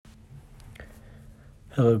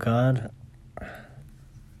Hello, God.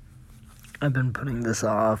 I've been putting this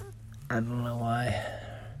off. I don't know why.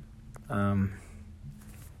 I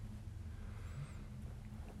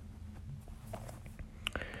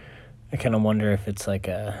kind of wonder if it's like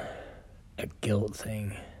a guilt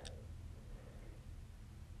thing.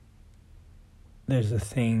 There's a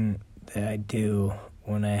thing that I do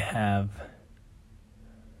when I have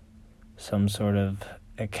some sort of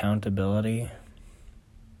accountability.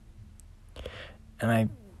 And I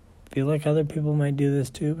feel like other people might do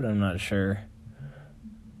this too, but I'm not sure.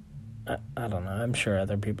 I don't know. I'm sure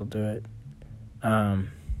other people do it.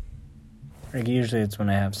 Like usually it's when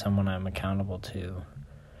I have someone I'm accountable to.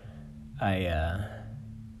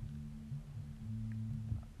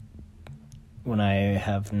 When I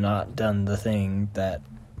have not done the thing that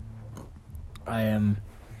I am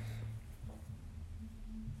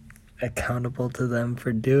accountable to them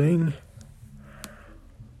for doing,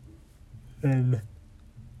 then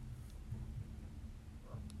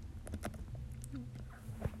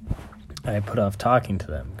I put off talking to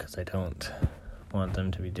them because I don't want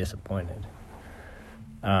them to be disappointed.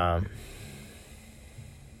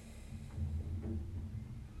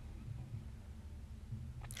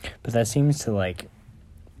 But that seems to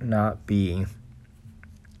not be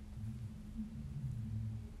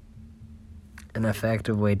an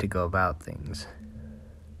effective way to go about things.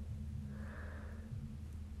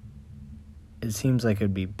 It seems like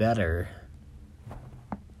it'd be better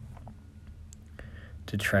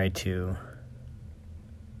to try to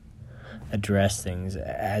address things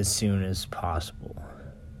as soon as possible.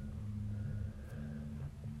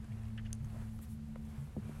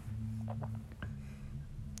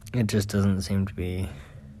 It just doesn't seem to be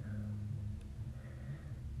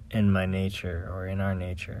in my nature or in our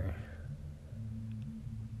nature.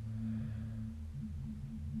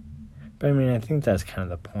 But I mean, I think that's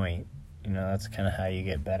kind of the point. That's kind of how you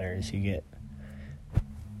get better, is you get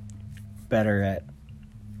better at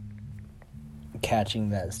catching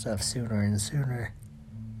that stuff sooner and sooner.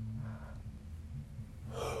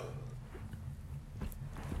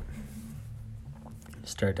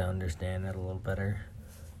 Start to understand it a little better.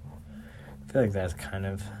 I feel like that's kind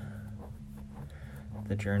of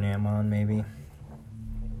the journey I'm on, maybe.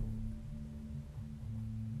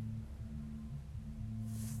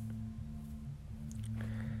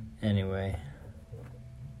 Anyway.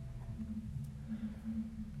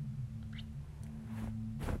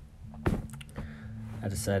 I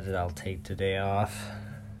decided I'll take today off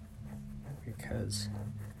because,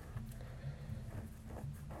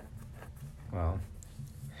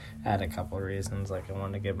 I had a couple of reasons. I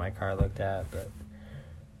wanted to get my car looked at, but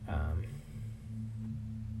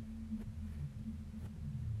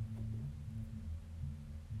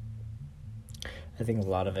I think a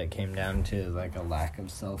lot of it came down to a lack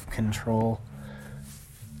of self-control.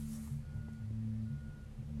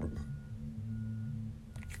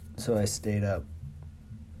 So I stayed up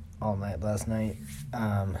all night last night.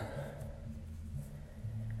 And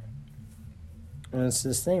it's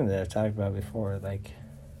this thing that I've talked about before. I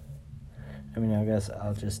guess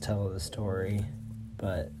I'll just tell the story,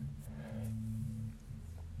 but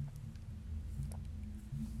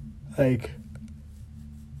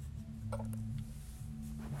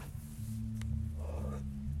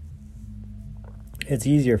it's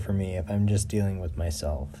easier for me if I'm just dealing with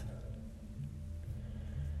myself.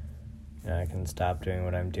 I can stop doing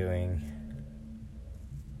what I'm doing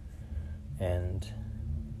and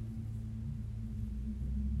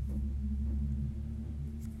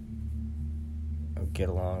get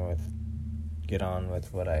on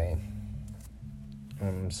with what I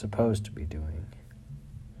am supposed to be doing.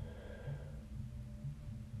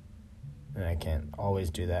 And I can't always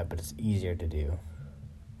do that, but it's easier to do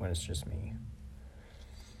when it's just me.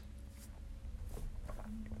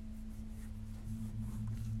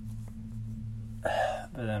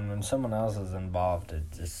 But then when someone else is involved, it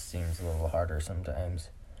just seems a little harder sometimes.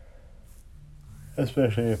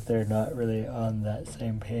 Especially if they're not really on that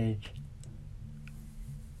same page.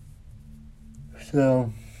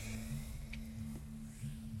 So,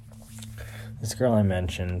 this girl I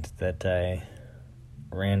mentioned that I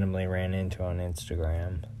randomly ran into on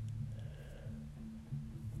Instagram,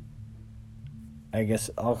 I guess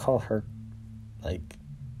I'll call her,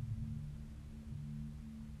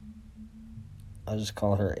 I'll just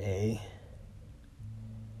call her A.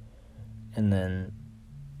 And then,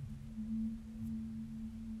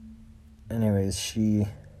 anyways, she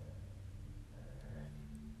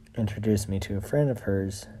introduced me to a friend of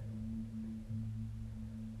hers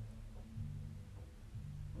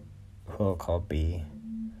who I'll call B.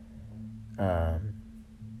 And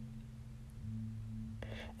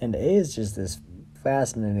A is just this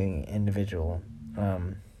fascinating individual. I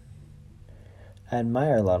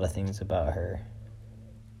admire a lot of things about her.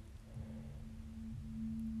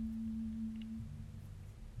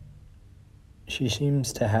 She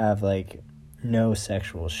seems to have, like, no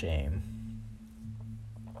sexual shame.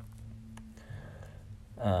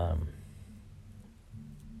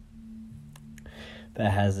 But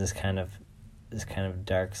has this kind of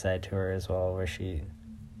dark side to her as well, where she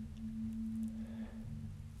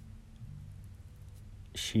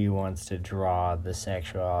wants to draw the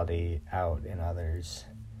sexuality out in others,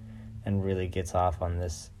 and really gets off on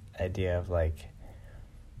this idea of, like,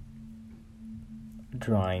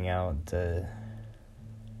 drawing out the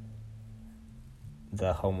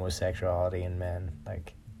homosexuality in men,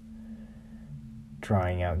 like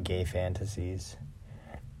drawing out gay fantasies.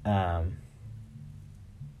 And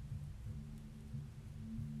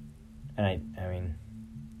I mean,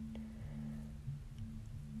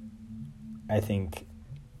 I think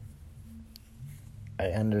I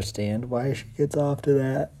understand why she gets off to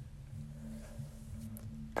that,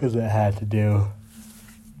 because it had to do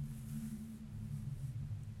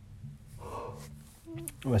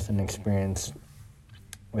with an experience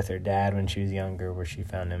with her dad when she was younger, where she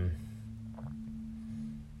found him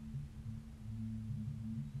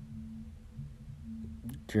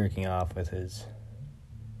jerking off with his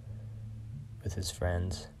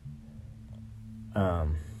friends.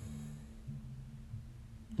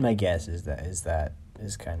 My guess is that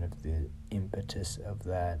is kind of the impetus of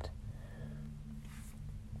that.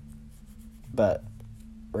 But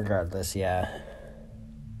regardless, yeah,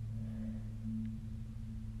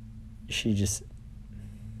 she just,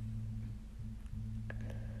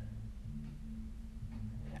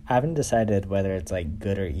 I haven't decided whether it's, like,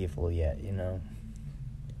 good or evil yet, you know?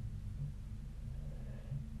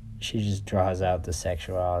 She just draws out the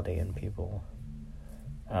sexuality in people.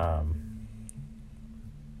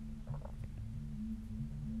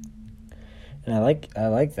 And I like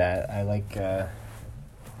that. I like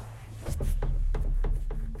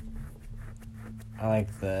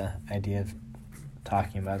the idea of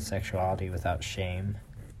talking about sexuality without shame.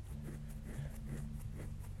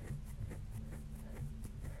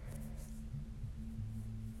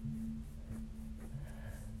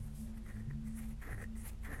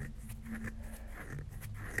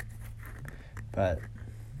 But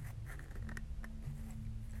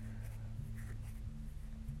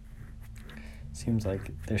seems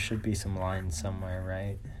like there should be some lines somewhere,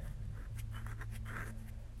 right?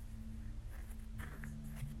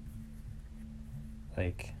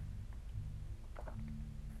 Like,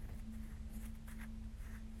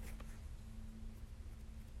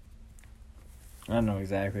 I don't know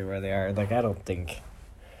exactly where they are. Like, I don't think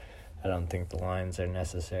the lines are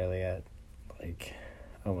necessarily at, like,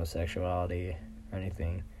 homosexuality or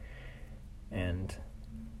anything. And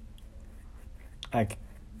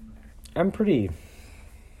I'm pretty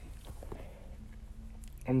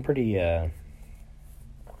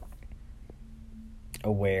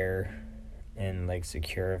aware and, like,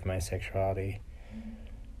 secure of my sexuality.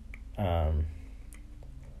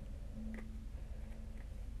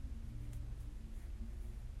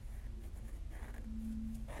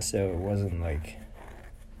 So it wasn't, like,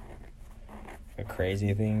 a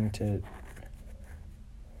crazy thing to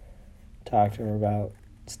talk to her about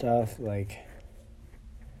stuff. Like,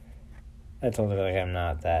 I told her, like, I'm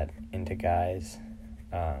not that into guys,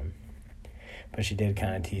 but she did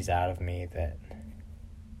kind of tease out of me that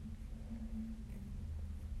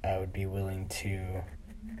I would be willing to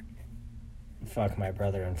fuck my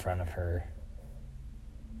brother in front of her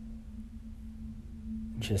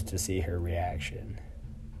just to see her reaction.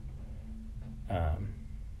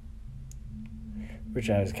 Which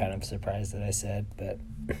I was kind of surprised that I said, but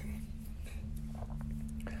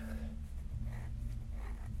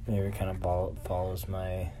maybe it kind of follows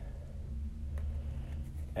my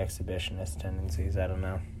exhibitionist tendencies, I don't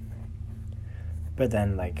know. But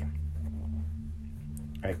then, like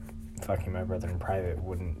fucking my brother in private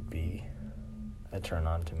wouldn't be a turn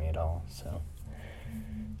on to me at all, so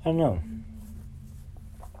I don't know.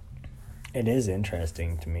 It is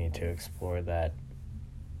interesting to me to explore that,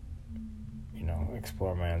 you know,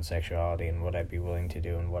 explore my own sexuality and what I'd be willing to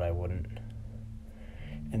do and what I wouldn't.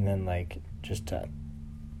 And then, like, just to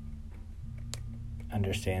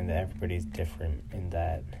understand that everybody's different in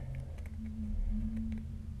that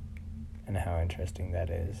and how interesting that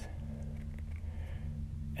is.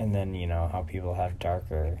 And then, you know, how people have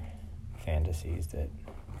darker fantasies that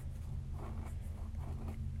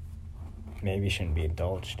maybe shouldn't be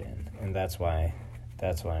indulged in. And that's why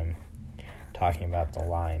I'm talking about the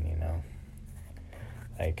line, you know.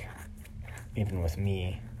 Like, even with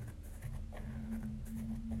me,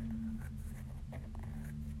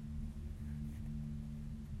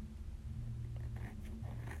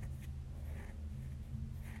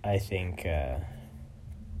 I think I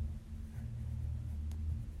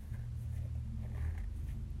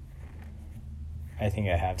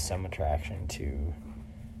have some attraction to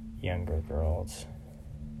younger girls.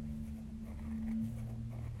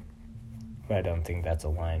 But I don't think that's a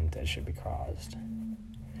line that should be crossed.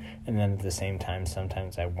 And then at the same time,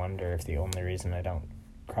 sometimes I wonder if the only reason I don't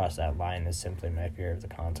cross that line is simply my fear of the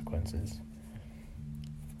consequences.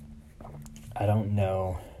 I don't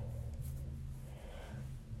know.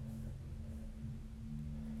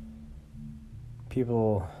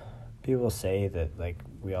 People say that, like,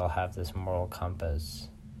 we all have this moral compass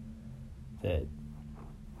that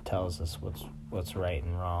tells us what's right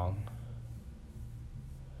and wrong.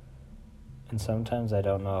 And sometimes I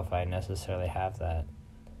don't know if I necessarily have that.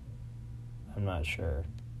 I'm not sure.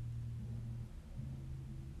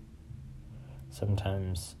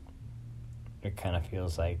 Sometimes it kind of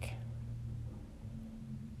feels like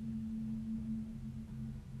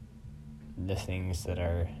the things that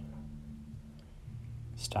are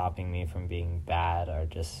stopping me from being bad are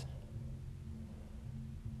just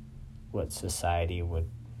what society would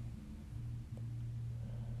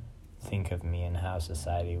think of me and how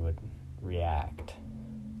society would react.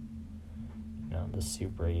 You know, the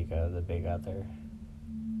superego, the big other.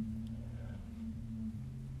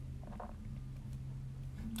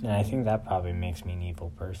 And I think that probably makes me an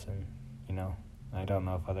evil person, you know? I don't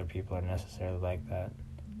know if other people are necessarily like that.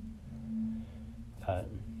 But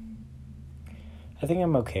I think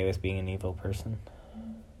I'm okay with being an evil person,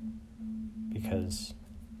 because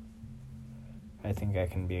I think I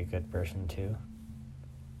can be a good person too.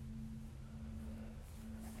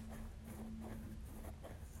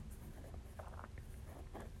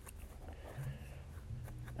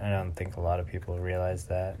 I don't think a lot of people realize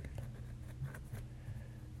that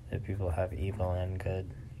people have evil and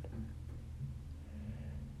good.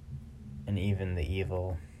 And even the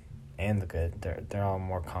evil and the good, they're all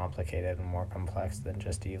more complicated and more complex than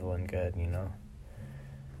just evil and good, you know?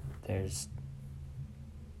 There's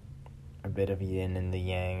a bit of yin in the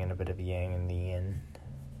yang and a bit of yang in the yin,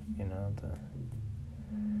 you know,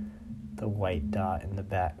 the white dot in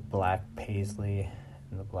the black paisley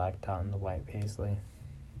and the black dot in the white paisley.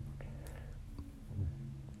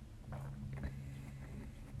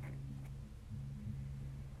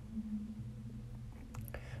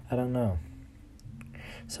 I don't know.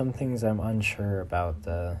 Some things I'm unsure about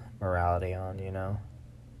the morality on, you know?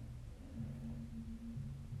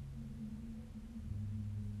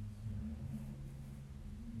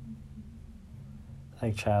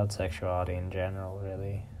 Like child sexuality in general,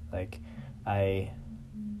 really. Like, I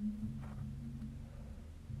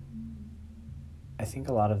think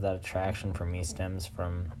a lot of that attraction for me stems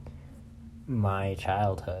from my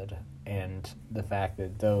childhood and the fact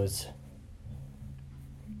that those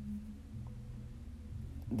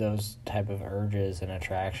type of urges and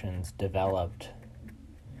attractions developed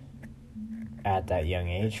at that young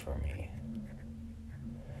age for me.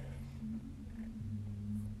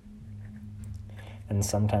 And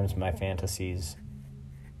sometimes my fantasies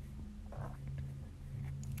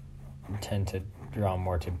tend to draw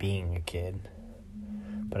more to being a kid,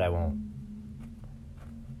 but I won't.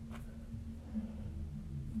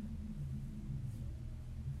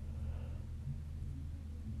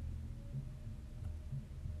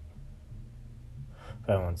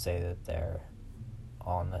 But I won't say that they're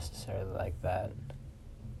all necessarily like that.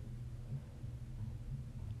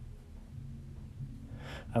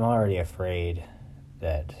 I'm already afraid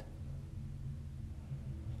that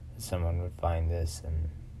someone would find this and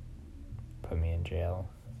put me in jail.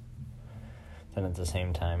 Then at the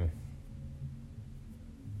same time,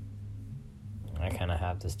 I kind of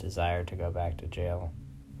have this desire to go back to jail.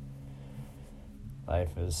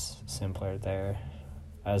 Life is simpler there.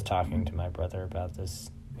 I was talking to my brother about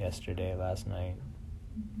this last night.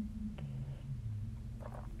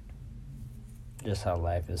 Just how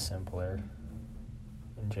life is simpler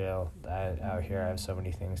in jail. Out here I have so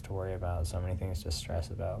many things to worry about, so many things to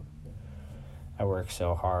stress about. I work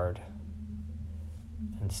so hard,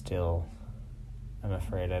 and still I'm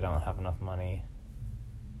afraid I don't have enough money.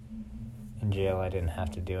 In jail I didn't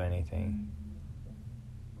have to do anything.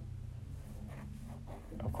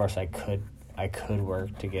 Of course I could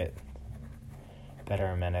work to get better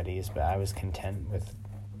amenities, but I was content with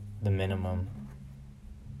the minimum.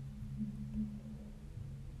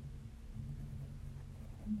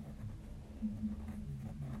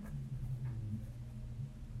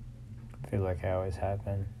 I feel like I always have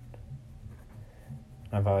been.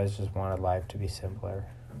 I've always just wanted life to be simpler.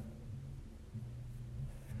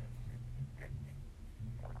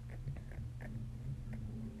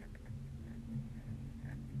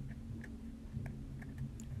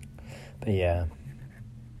 But yeah,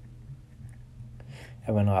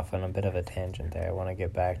 I went off on a bit of a tangent there. I want to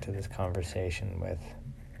get back to this conversation with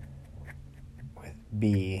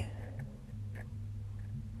B,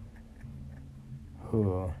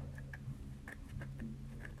 who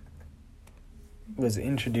was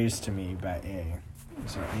introduced to me by A.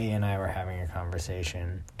 So A and I were having a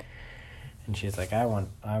conversation, and she's like, I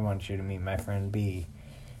want you to meet my friend B.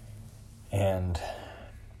 And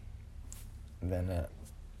then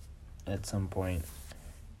at some point,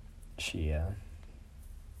 she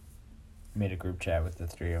made a group chat with the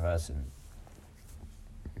three of us and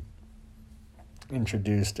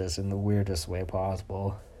introduced us in the weirdest way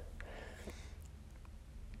possible.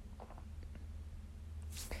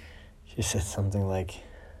 She said something like,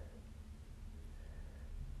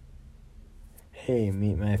 hey,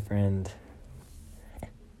 meet my friend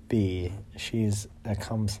B. She's a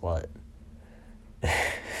cum slut.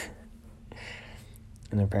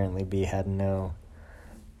 And apparently B had no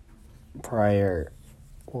prior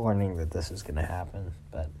warning that this was going to happen,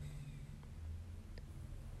 but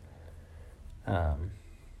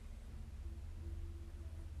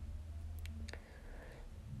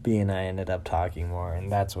B and I ended up talking more,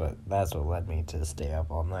 and that's what led me to stay up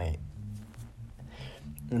all night.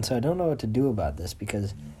 And so I don't know what to do about this,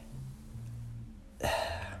 because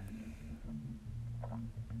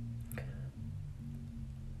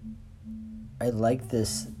I like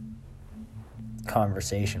this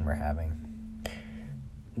conversation we're having.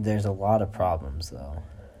 There's a lot of problems, though.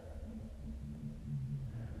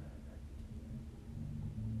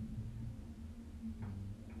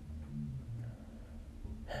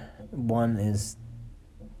 One is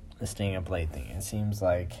the staying up late thing. It seems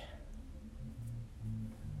like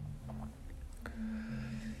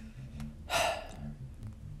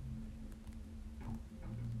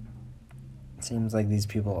these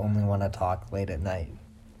people only want to talk late at night,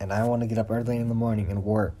 and I want to get up early in the morning and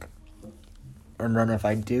work. And then if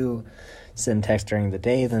I do send text during the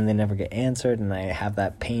day, then they never get answered, and I have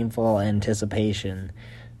that painful anticipation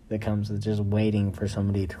that comes with just waiting for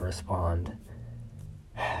somebody to respond.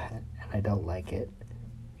 And I don't like it.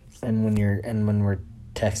 And when we're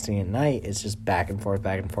texting at night, it's just back and forth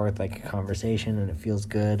like a conversation, and it feels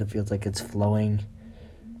good. It feels like it's flowing.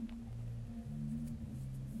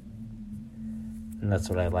 And that's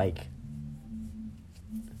what I like.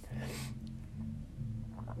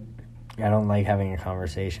 I don't like having a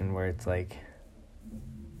conversation where it's like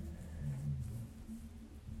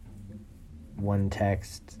one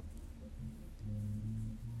text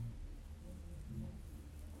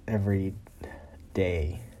every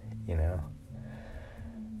day, you know?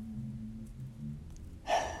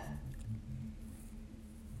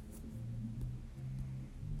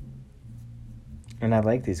 And I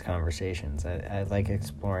like these conversations. I like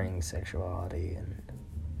exploring sexuality, and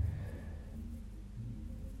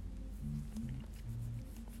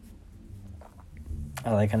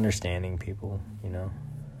I like understanding people, you know?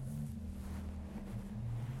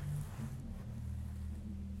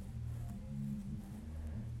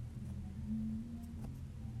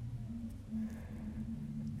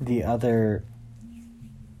 The other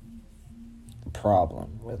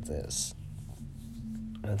problem with this,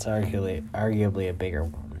 and it's arguably a bigger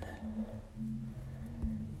one,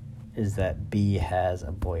 is that B has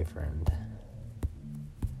a boyfriend.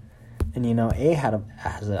 And you know, A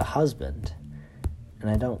has a husband. And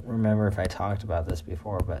I don't remember if I talked about this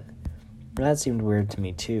before, but that seemed weird to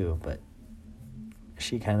me too. But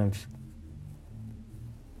she kind of,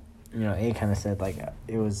 you know, A kind of said like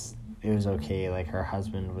it was okay. Like her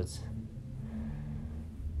husband was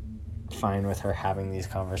fine with her having these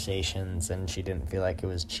conversations, and she didn't feel like it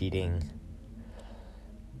was cheating.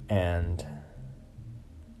 And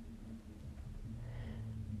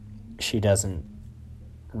she doesn't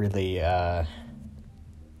really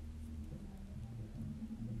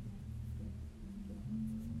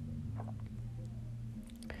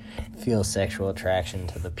feel sexual attraction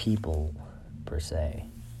to the people per se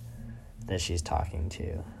that she's talking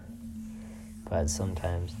to. But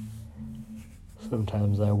sometimes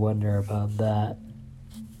I wonder about that.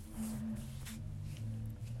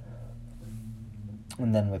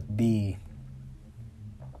 And then with B,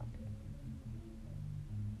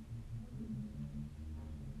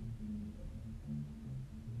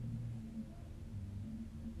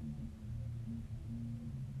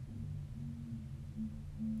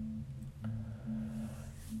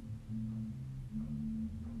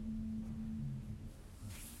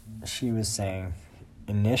 she was saying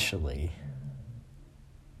initially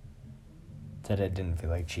that it didn't feel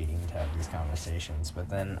like cheating to have these conversations, but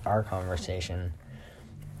then our conversation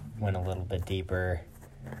went a little bit deeper,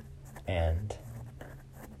 and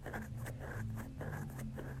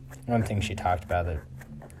one thing she talked about that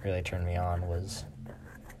really turned me on was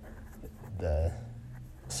the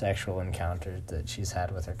sexual encounters that she's had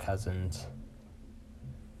with her cousins.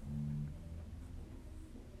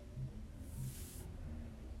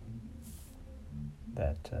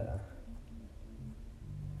 That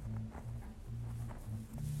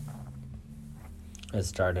it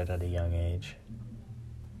started at a young age.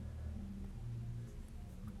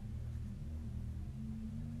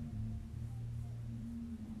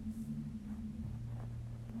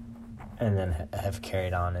 And then have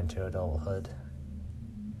carried on into adulthood.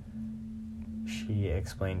 She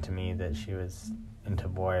explained to me that she was into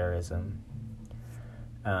voyeurism,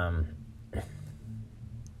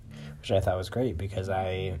 which I thought was great because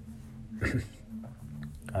I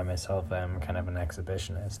myself am kind of an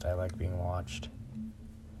exhibitionist. I like being watched.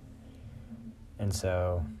 And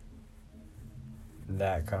so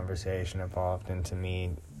that conversation evolved into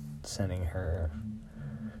me sending her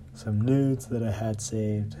some nudes that I had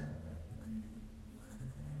saved,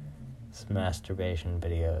 some masturbation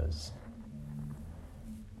videos,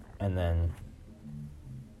 and then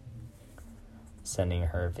sending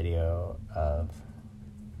her a video of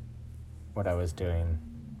what I was doing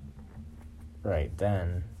right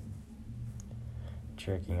then,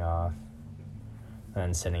 jerking off, and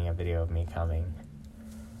then sending a video of me coming.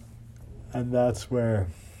 And that's where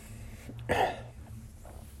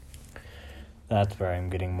I'm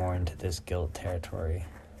getting more into this guilt territory.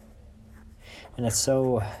 And it's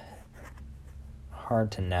so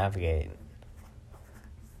hard to navigate.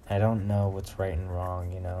 I don't know what's right and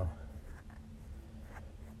wrong, you know.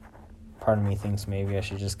 Part of me thinks maybe I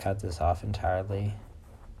should just cut this off entirely.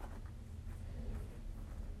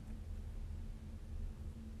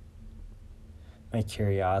 My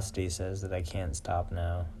curiosity says that I can't stop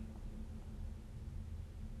now.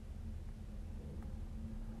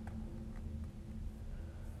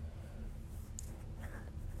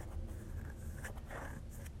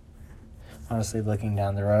 Honestly, looking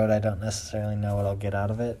down the road, I don't necessarily know what I'll get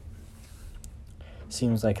out of it.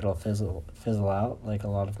 Seems like it'll fizzle out, like a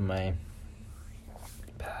lot of my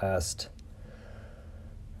past,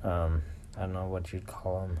 I don't know what you'd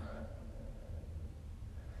call them.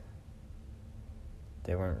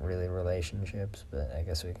 They weren't really relationships, but I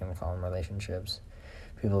guess we can call them relationships.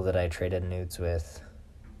 People that I traded nudes with,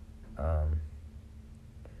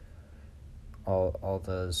 all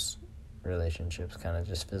those relationships kind of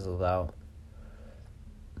just fizzled out.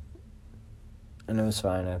 And it was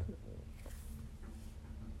fine.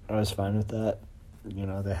 I was fine with that. You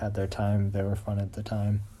know, they had their time. They were fun at the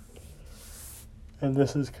time. And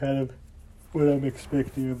this is kind of what I'm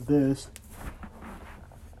expecting of this.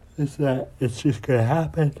 Is that it's just going to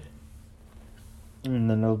happen. And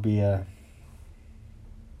then it'll be a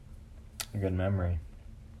good memory.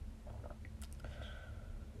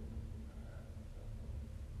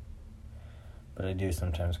 But I do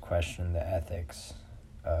sometimes question the ethics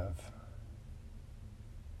of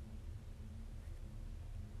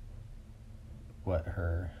what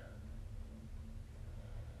her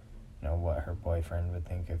boyfriend would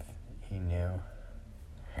think if he knew.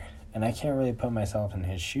 And I can't really put myself in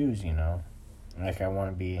his shoes, you know. Like, I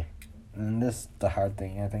want to be, and this is the hard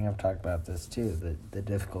thing, I think I've talked about this too, the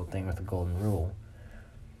difficult thing with the golden rule.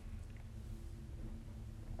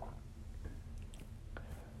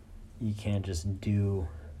 You can't just do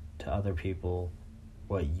to other people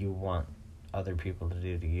what you want other people to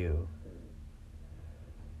do to you.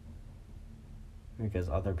 Because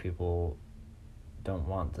other people don't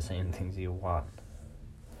want the same things you want.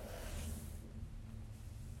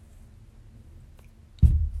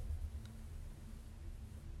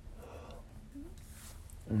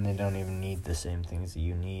 And they don't even need the same things that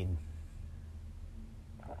you need.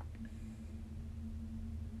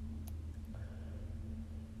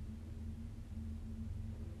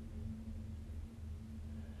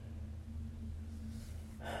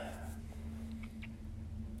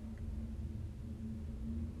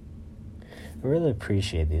 I really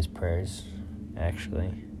appreciate these prayers,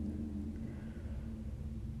 actually.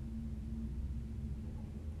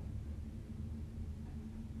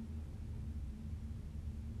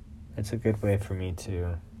 It's a good way for me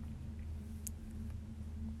to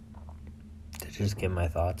just get my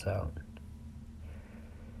thoughts out.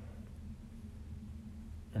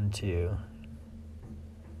 And to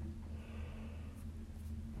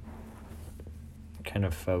kind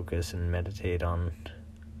of focus and meditate on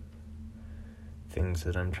things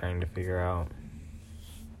that I'm trying to figure out.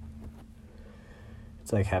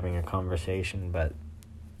 It's like having a conversation, but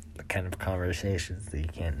the kind of conversations that you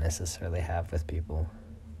can't necessarily have with people.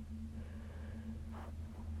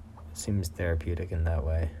 It seems therapeutic in that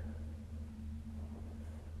way.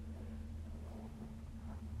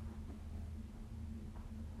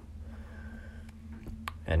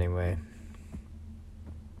 Anyway.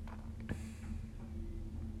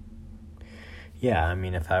 Yeah, I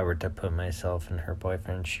mean, if I were to put myself in her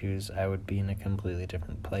boyfriend's shoes, I would be in a completely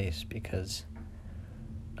different place because,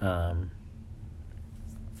 I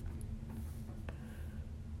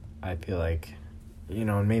feel like,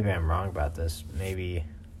 and maybe I'm wrong about this. Maybe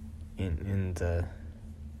in the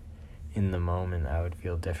moment I would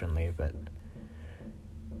feel differently, but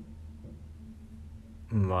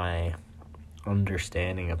my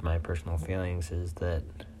understanding of my personal feelings is that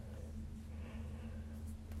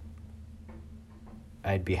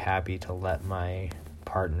I'd be happy to let my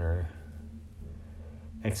partner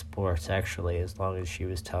explore sexually as long as she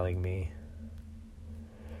was telling me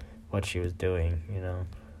what she was doing,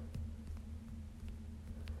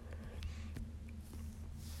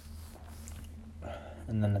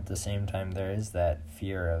 And then at the same time, there is that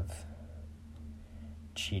fear of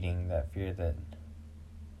cheating, that fear that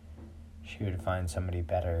she would find somebody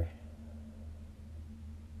better.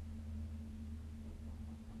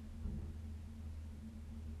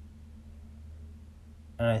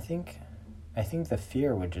 And I think the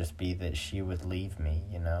fear would just be that she would leave me,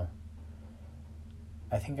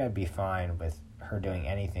 I think I'd be fine with her doing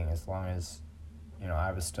anything as long as,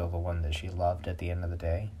 I was still the one that she loved at the end of the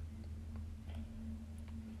day.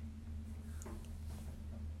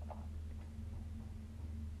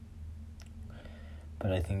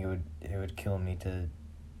 But I think it would kill me to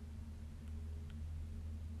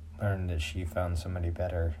learn that she found somebody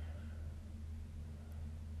better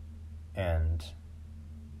and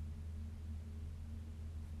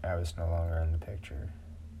I was no longer in the picture.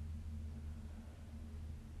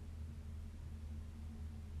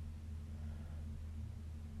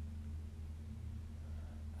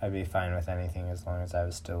 I'd be fine with anything as long as I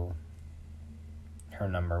was still her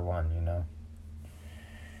number one,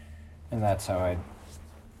 And that's how I'd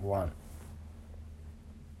want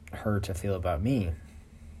her to feel about me.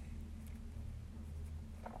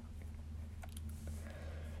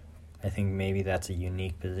 I think maybe that's a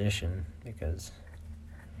unique position because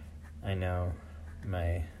I know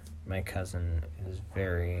my cousin is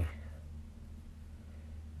very,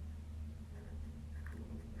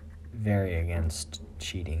 very against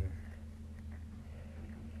cheating.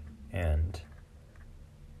 And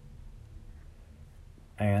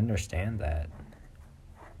I understand that.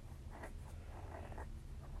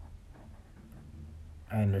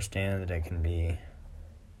 I understand that it can be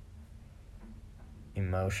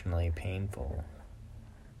emotionally painful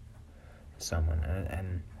to someone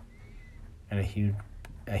and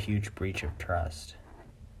a huge breach of trust.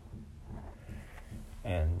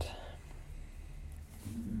 And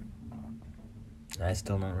I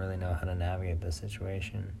still don't really know how to navigate this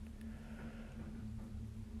situation.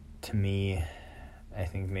 To me, I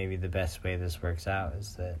think maybe the best way this works out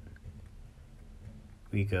is that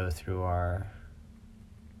we go through our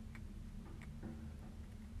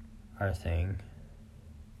thing,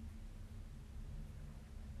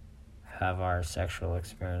 have our sexual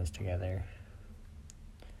experience together,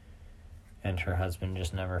 and her husband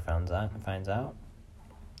just never finds out,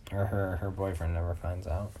 or her boyfriend never finds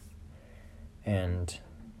out, and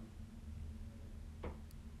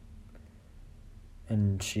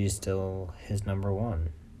she's still his number one,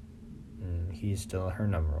 and he's still her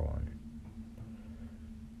number one.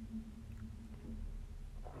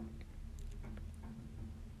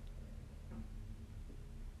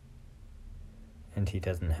 And he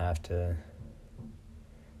doesn't have to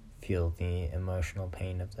feel the emotional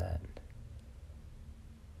pain of that.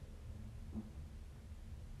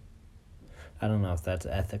 I don't know if that's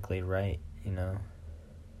ethically right,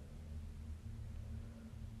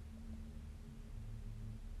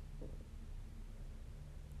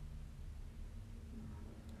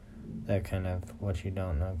 That kind of what you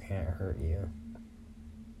don't know can't hurt you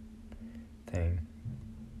thing.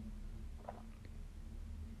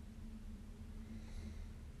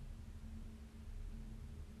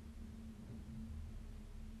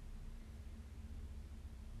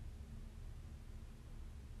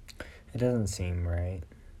 It doesn't seem right,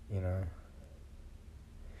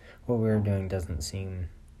 What we were doing doesn't seem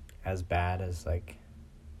as bad as,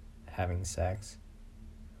 having sex.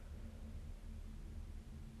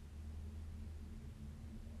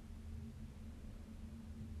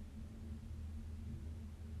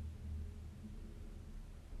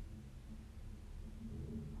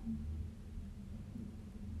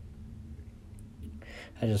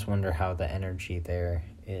 I just wonder how the energy there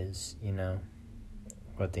is,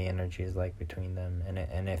 what the energy is like between them,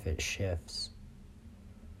 and if it shifts,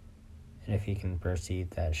 and if he can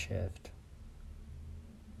perceive that shift.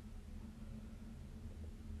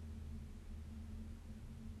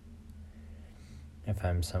 if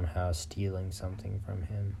I'm somehow stealing something from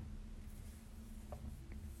him.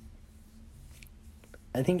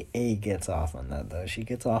 I think A gets off on that, though. She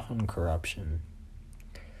gets off on corruption.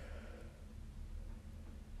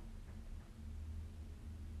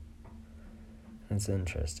 It's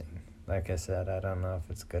interesting. Like I said, I don't know if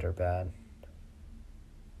it's good or bad.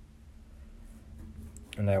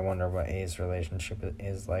 And I wonder what A's relationship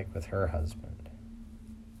is like with her husband.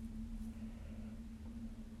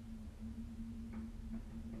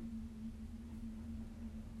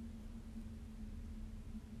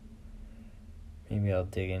 Maybe I'll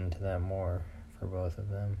dig into that more for both of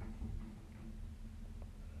them.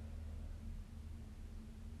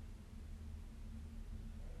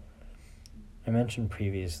 I mentioned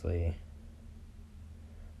previously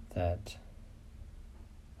that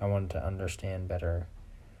I wanted to understand better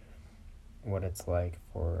what it's like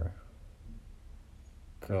for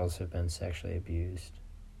girls who've been sexually abused,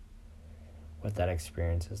 what that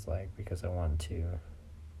experience is like, because I want to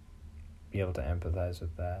be able to empathize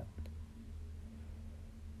with that.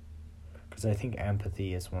 Because I think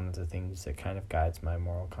empathy is one of the things that kind of guides my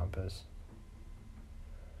moral compass.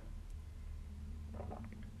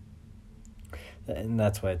 And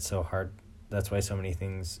that's why it's so hard. That's why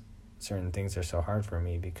certain things are so hard for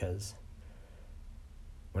me, because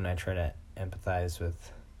when I try to empathize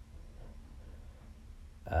with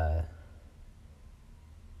a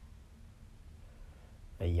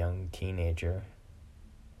young teenager,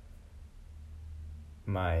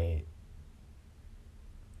 my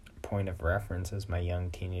point of reference is my young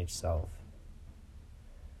teenage self.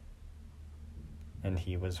 And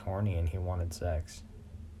he was horny and he wanted sex.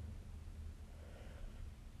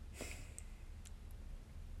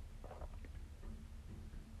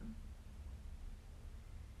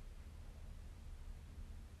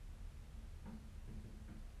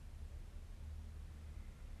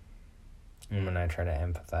 And when I try to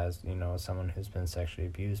empathize, with someone who's been sexually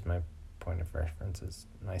abused, my point of reference is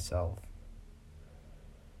myself.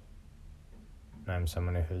 And I'm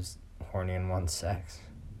someone who's horny and wants sex.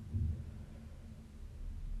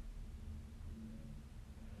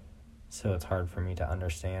 So it's hard for me to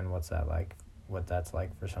understand what that's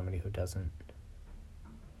like for somebody who doesn't.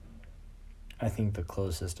 I think the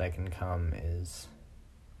closest I can come is,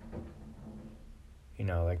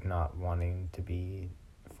 not wanting to be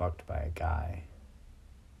fucked by a guy.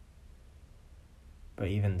 But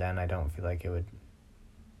even then, I don't feel like it would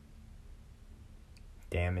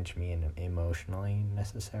damage me emotionally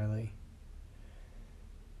necessarily.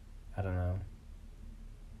 I don't know.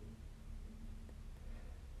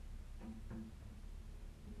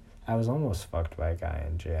 I was almost fucked by a guy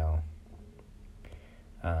in jail.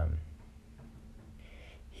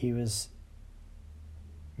 He was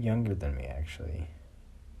younger than me, actually,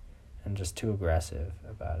 and just too aggressive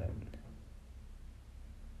about it.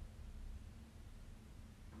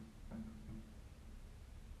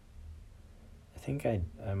 I think I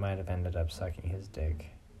might have ended up sucking his dick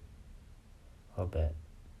a little bit,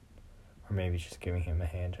 or maybe just giving him a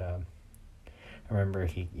hand job. I remember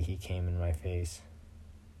he came in my face,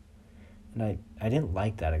 and I didn't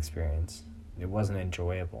like that experience. It wasn't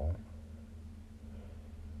enjoyable,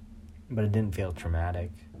 but it didn't feel traumatic.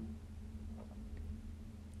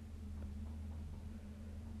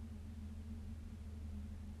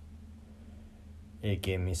 It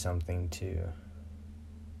gave me something to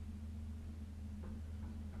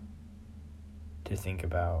think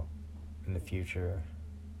about in the future.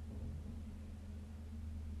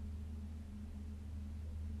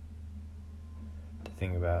 To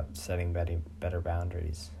think about setting better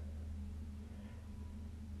boundaries.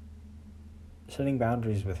 Setting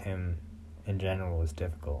boundaries with him in general was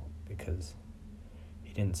difficult because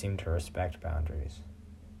he didn't seem to respect boundaries.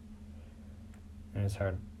 And it's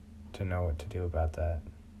hard to know what to do about that.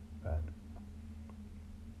 But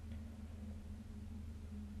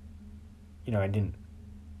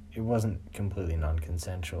it wasn't completely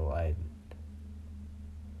non-consensual. I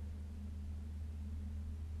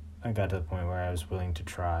got to the point where I was willing to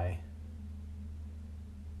try.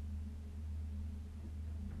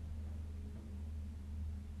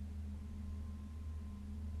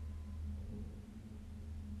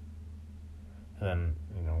 And then,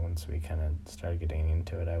 once we kind of started getting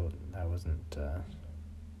into it, I wasn't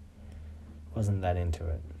that into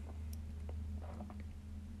it.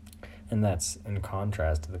 And that's in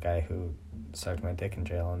contrast to the guy who sucked my dick in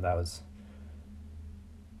jail, and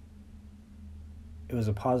it was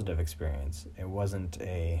a positive experience. It wasn't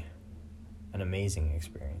an amazing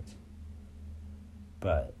experience,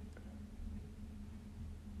 but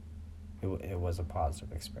it was a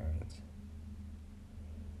positive experience.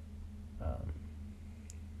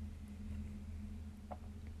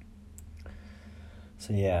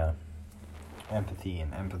 So yeah, empathy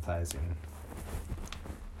and empathizing.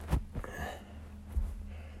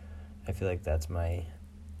 I feel like that's my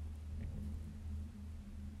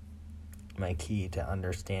key to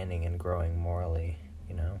understanding and growing morally,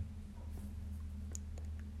 you know?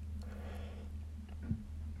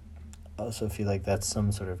 I also feel like that's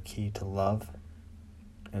some sort of key to love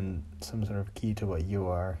and some sort of key to what you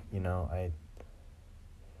are, you know? I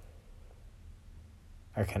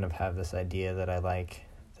kind of have this idea that I like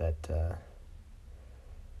that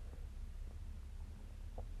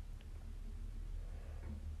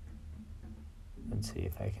let's see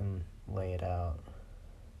if I can lay it out.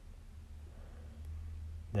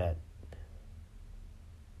 That,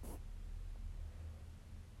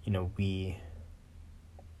 you know, we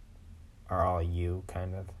are all you,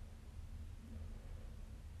 kind of.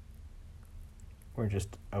 We're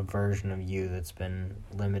just a version of you that's been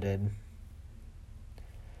limited,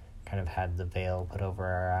 kind of had the veil put over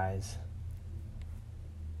our eyes.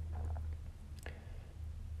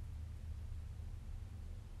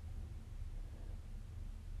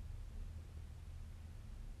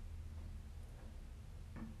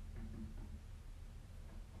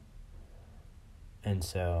 And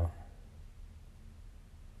so,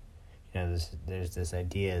 you know, there's this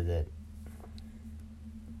idea that,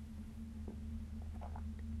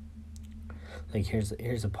 like,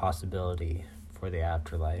 here's a possibility for the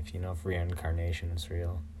afterlife, you know, if reincarnation is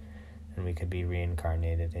real, and we could be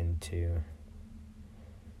reincarnated into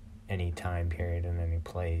any time period in any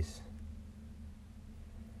place.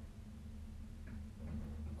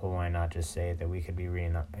 Well, why not just say that we could be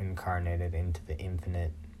reincarnated into the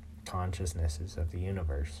infinite consciousnesses of the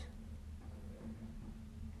universe?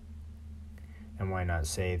 And why not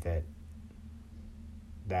say that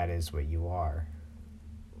that is what you are?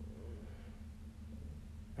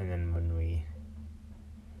 And then when we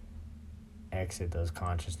exit those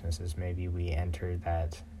consciousnesses, maybe we enter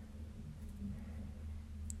that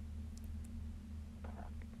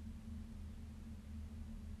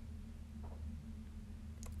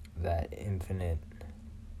infinite,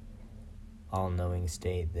 all-knowing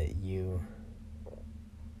state that you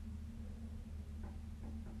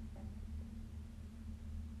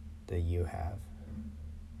have.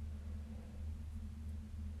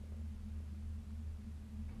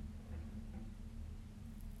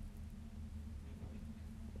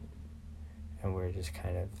 And we're just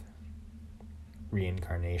kind of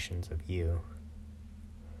reincarnations of you.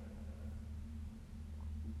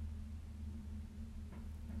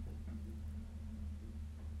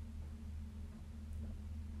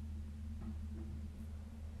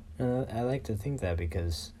 And I like to think that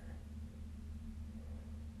because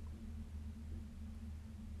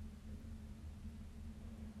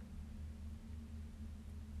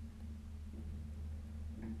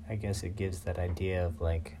I guess it gives that idea of,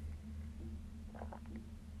 like,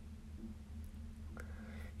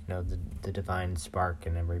 you know, the divine spark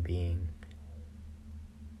in every being.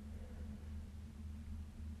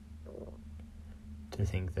 To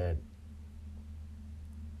think that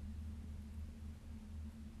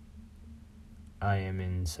I am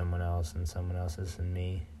in someone else and someone else is in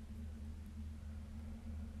me.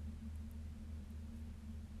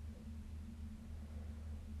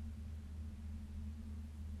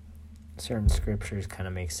 Certain scriptures kind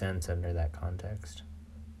of make sense under that context.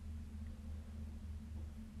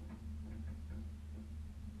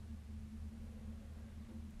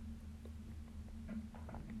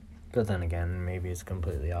 But then again, maybe it's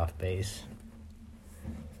completely off base.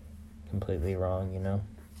 Completely wrong, you know?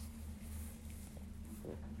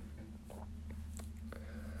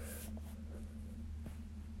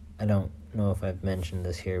 I don't know if I've mentioned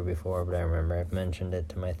this here before, but I remember I've mentioned it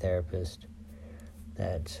to my therapist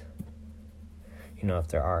that, you know, if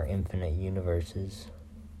there are infinite universes,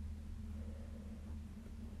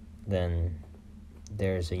 then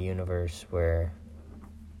there's a universe where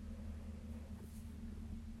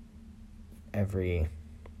every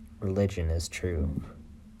religion is true.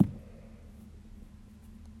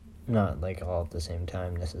 Not like all at the same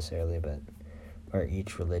time necessarily, but where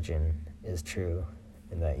each religion is true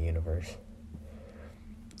in that universe.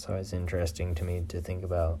 It's always interesting to me to think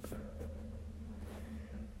about,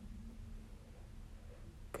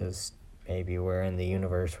 because maybe we're in the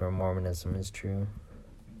universe where Mormonism is true.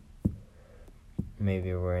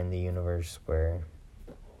 Maybe we're in the universe where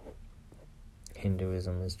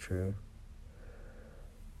Hinduism is true.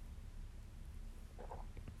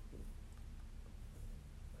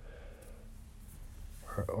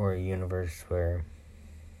 Or a universe where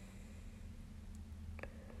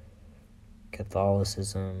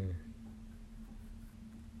Catholicism,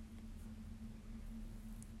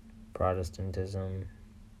 Protestantism,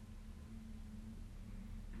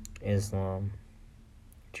 Islam,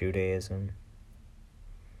 Judaism,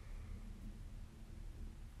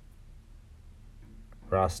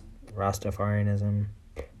 Rastafarianism,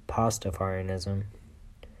 Pastafarianism,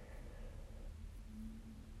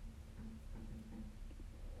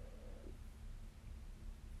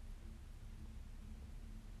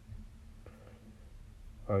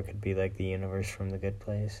 or it could be like the universe from The Good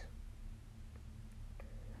Place.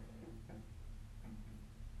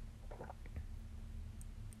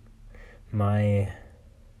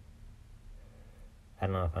 I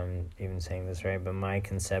don't know if I'm even saying this right, but my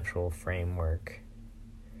conceptual framework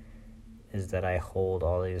is that I hold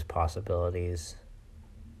all these possibilities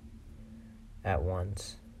at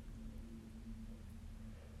once.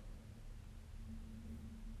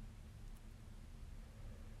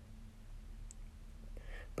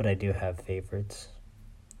 But I do have favorites.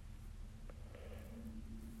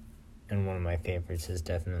 And one of my favorites is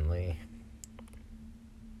definitely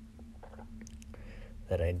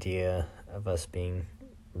that idea of us being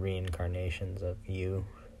reincarnations of you.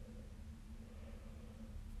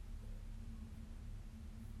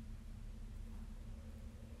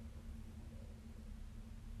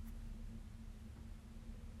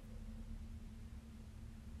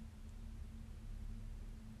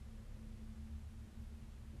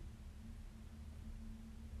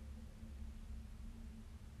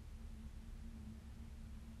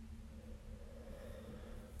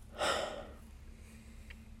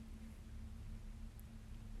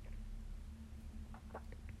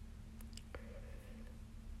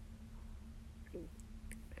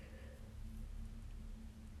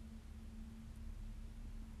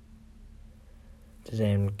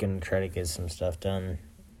 Today I'm going to try to get some stuff done.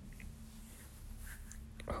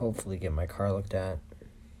 Hopefully get my car looked at.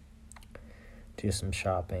 Do some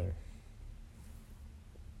shopping.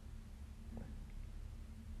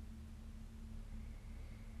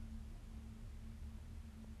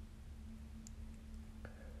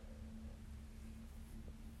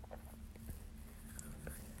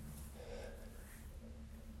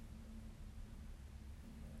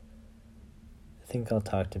 I think I'll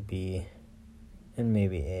talk to B and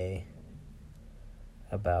maybe A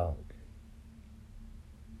about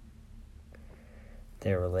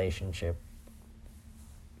their relationship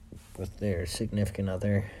with their significant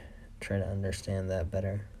other, try to understand that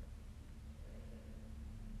better.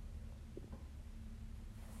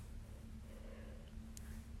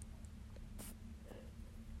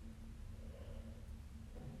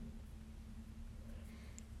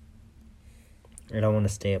 I don't want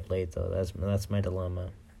to stay up late though. That's my dilemma.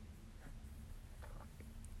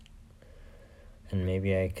 And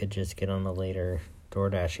maybe I could just get on a later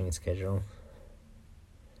DoorDashing schedule.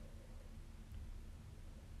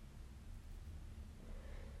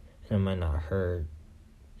 And it might not hurt.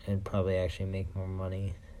 It'd probably actually make more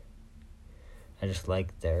money. I just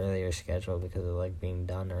like the earlier schedule because I like being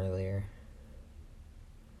done earlier.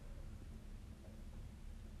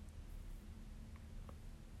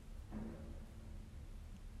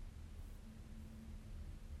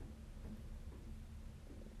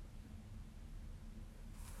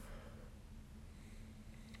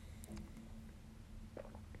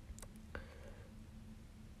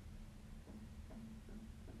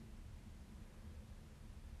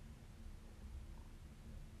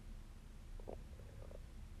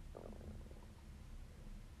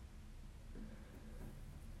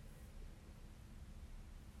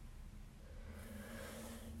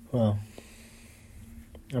 Well,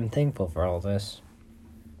 I'm thankful for all this.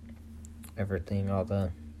 Everything, all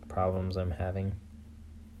the problems I'm having.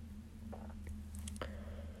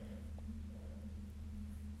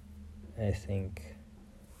 I think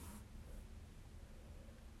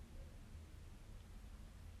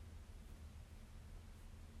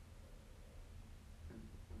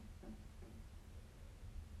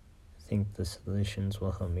the solutions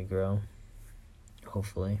will help me grow,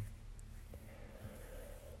 hopefully.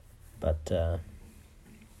 But,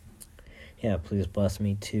 yeah, please bless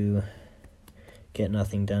me to get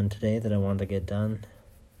nothing done today that I want to get done.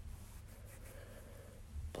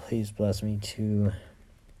 Please bless me to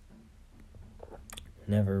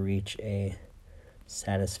never reach a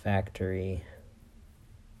satisfactory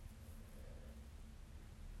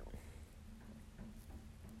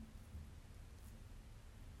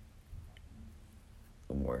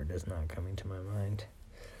word is not coming to my mind.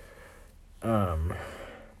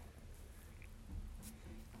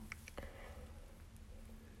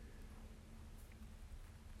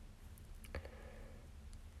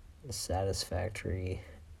 Satisfactory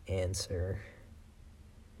answer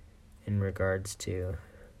in regards to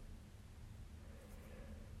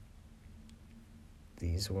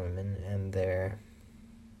these women and their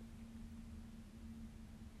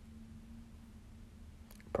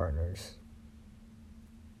partners.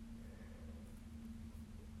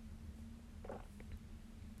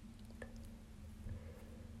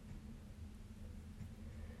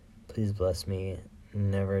 Please bless me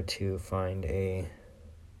never to find a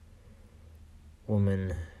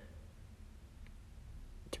woman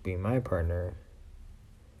to be my partner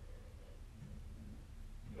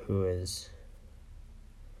who is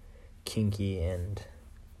kinky and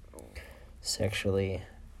sexually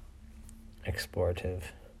explorative.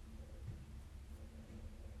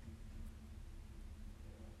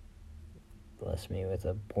 Bless me with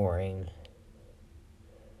a boring,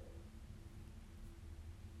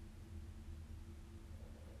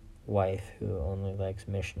 wife who only likes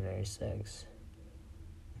missionary sex.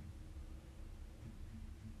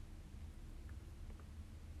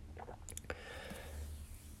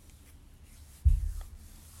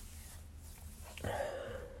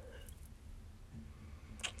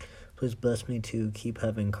 Please bless me to keep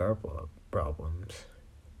having car problems.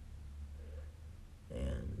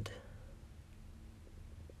 And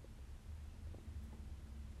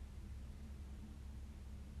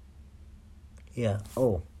yeah,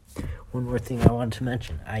 one more thing I wanted to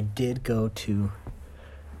mention. I did go to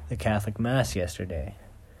the Catholic Mass yesterday,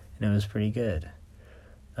 and it was pretty good.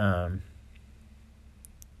 I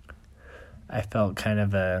felt kind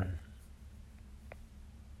of a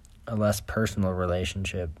less personal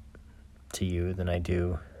relationship to you than I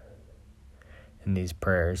do in these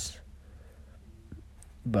prayers,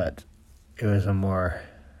 but it was a more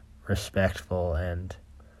respectful and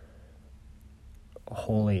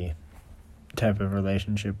holy type of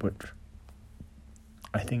relationship, which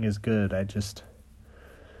I think is good. I just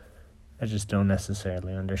don't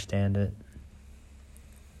necessarily understand it.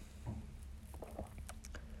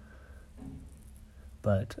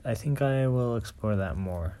 But I think I will explore that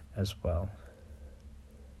more as well.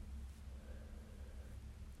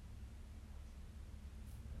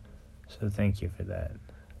 So thank you for that.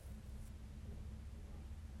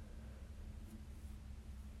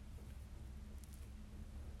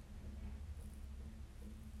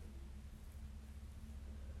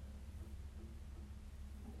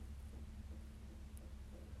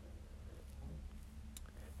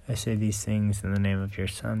 I say these things in the name of your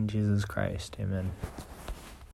Son, Jesus Christ. Amen.